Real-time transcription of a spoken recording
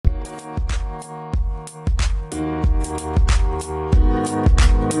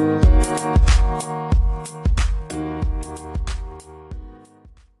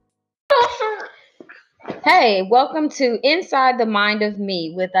Hey, welcome to Inside the Mind of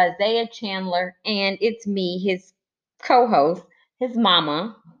Me with Isaiah Chandler, and it's me, his co-host, his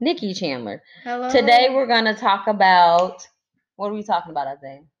mama, Nikki Chandler. Hello. Today we're going to talk about, what are we talking about,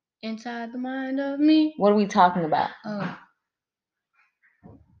 Isaiah? Inside the Mind of Me. What are we talking about?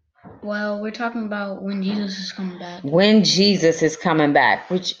 Well, we're talking about when Jesus is coming back. When Jesus is coming back,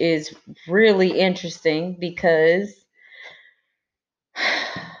 which is really interesting because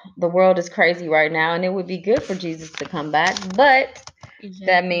the world is crazy right now, and it would be good for Jesus to come back, but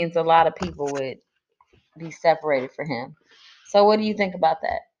that means a lot of people would be separated from him. So what do you think about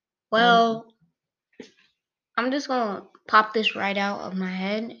that? Well, I'm just going to pop this right out of my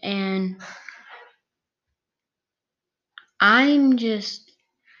head, and I'm just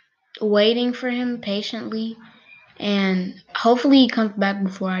waiting for him patiently, and hopefully he comes back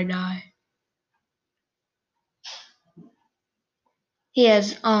before I die. He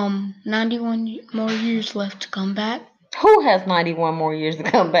has 91 more years left to come back. Who has 91 more years to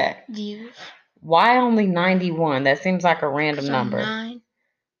come back? Jesus. Why only 91? That seems like a random number. 9.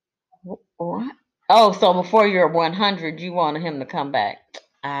 What? Oh, so before you're 100, you want him to come back.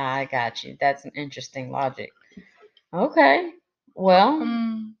 I got you. That's an interesting logic. Okay. Well,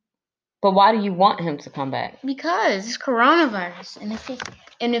 but why do you want him to come back? Because it's coronavirus,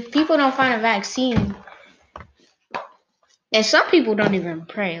 and if people don't find a vaccine, and some people don't even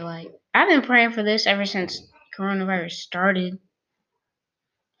pray. Like, I've been praying for this ever since coronavirus started,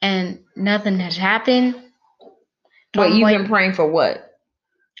 and nothing has happened. Wait, you've been praying for what?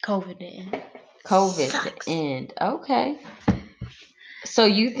 COVID to end. COVID to end. Okay. So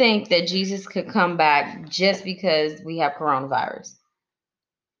you think that Jesus could come back just because we have coronavirus?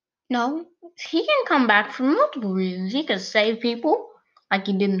 No, he can come back for multiple reasons. He can save people, like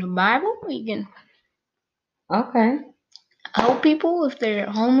he did in the Bible. He can help people if they're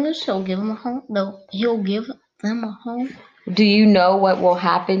homeless. He'll give them a home. He'll give them a home. Do you know what will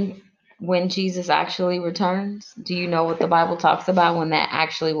happen when Jesus actually returns? Do you know what the Bible talks about when that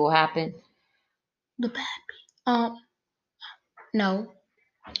actually will happen? The bad people. No.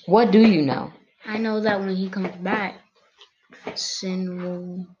 What do you know? I know that when he comes back, sin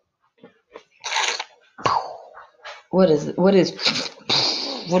will. What does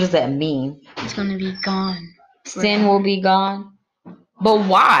that mean? It's gonna be gone. Sin will be gone? But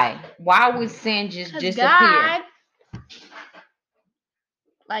why? Why would sin just disappear?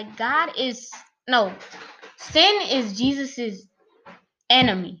 Sin is Jesus's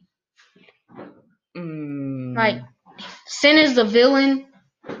enemy. Like, sin is the villain.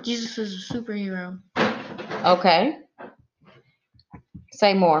 Jesus is a superhero. Okay.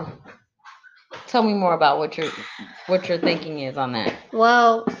 Say more. Tell me more about what your thinking is on that.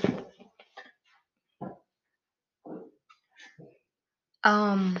 Well,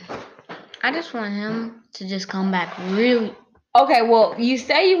 I just want him to just come back really. Okay, well, you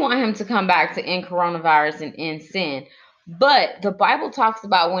say you want him to come back to end coronavirus and end sin, but the Bible talks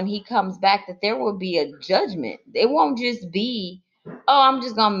about when he comes back that there will be a judgment. It won't just be, oh, I'm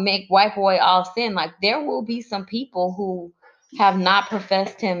just going to wipe away all sin. Like, there will be some people who have not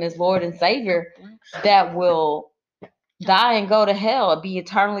professed him as Lord and Savior that will die and go to hell and be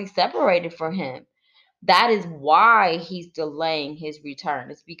eternally separated from him. That is why he's delaying his return.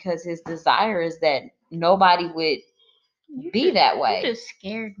 It's because his desire is that nobody would be that way. You just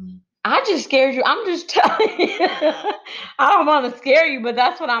scared me. I just scared you. I'm just telling you. I don't want to scare you, but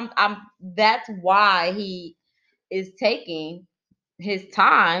that's what that's why he is taking his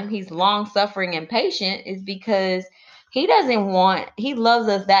time. He's long suffering and patient, is because he loves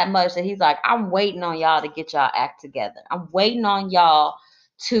us that much that he's like, I'm waiting on y'all to get y'all act together. I'm waiting on y'all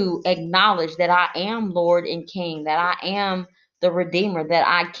to acknowledge that I am Lord and King, that I am the Redeemer, that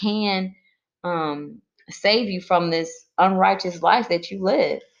I can save you from this unrighteous life that you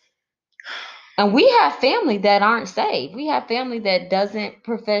live. And we have family that aren't saved. We have family that doesn't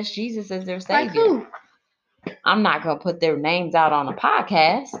profess Jesus as their Savior. Like who? I'm not going to put their names out on a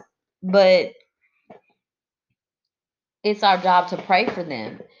podcast, but it's our job to pray for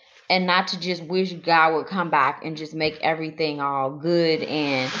them and not to just wish God would come back and just make everything all good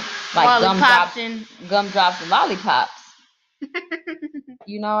and like gumdrops and lollipops.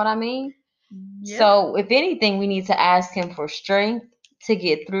 You know what I mean? Yep. So if anything, we need to ask him for strength to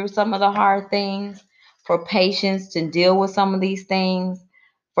get through some of the hard things, for patience to deal with some of these things,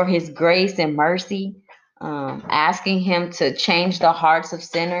 for his grace and mercy, asking him to change the hearts of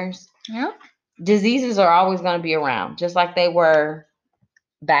sinners. Yep. Diseases are always going to be around, just like they were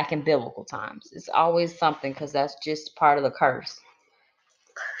back in biblical times. It's always something because that's just part of the curse.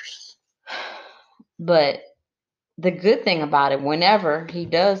 But the good thing about it, whenever he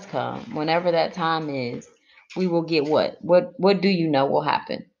does come, whenever that time is, we will get what? What do you know will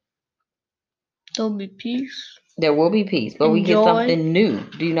happen? There'll be peace. There will be peace, but we get Joy. something new.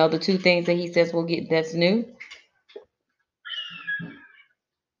 Do you know the two things that he says we'll get that's new?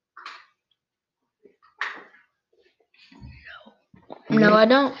 No, I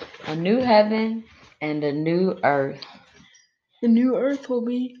don't. A new heaven and a new earth. The new earth will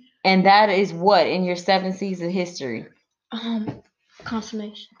be And that is what in your 7 seas of history?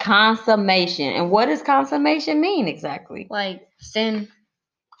 consummation. Consummation. And what does consummation mean exactly? Like Stan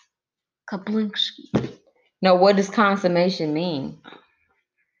Kaplinsky. No, what does consummation mean?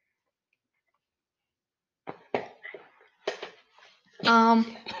 You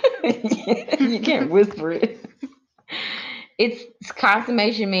can't whisper it. It's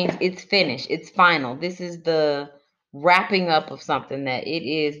consummation means it's finished. It's final. This is the wrapping up of something that it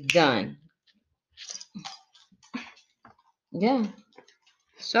is done. Yeah.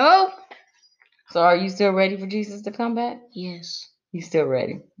 So are you still ready for Jesus to come back? Yes. You still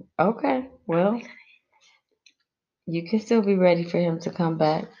ready? Okay. Well, you can still be ready for him to come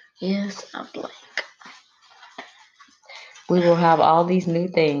back. Yes, I'm blank. We will have all these new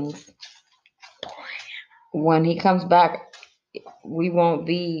things. When he comes back, we won't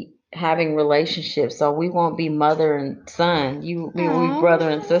be having relationships, so we won't be mother and son. We will be brother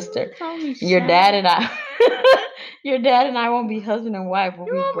and sister. Your dad and I your dad and I won't be husband and wife. We'll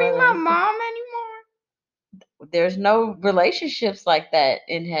You be won't be brother my and mom anymore. There's no relationships like that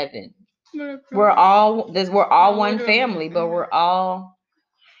in heaven. We're all one family, but we're all.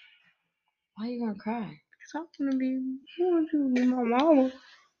 Why are you gonna cry? Because I want to be my mama.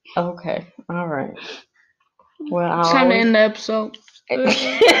 Okay, all right. Well, It's time to end the episode.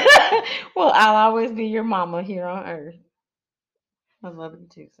 Well, I'll always be your mama here on earth. I love you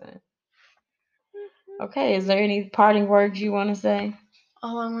too, son. Okay, is there any parting words you want to say?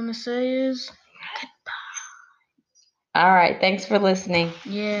 All I want to say is goodbye. All right, thanks for listening.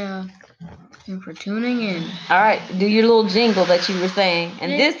 Yeah, and for tuning in. All right, do your little jingle that you were saying.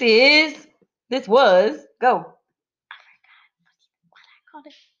 And this was, go. Oh my God, what I called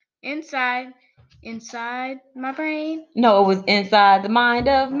it? Inside my brain. No, it was inside the mind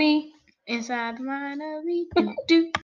of me. Inside the mind of me. Do, do.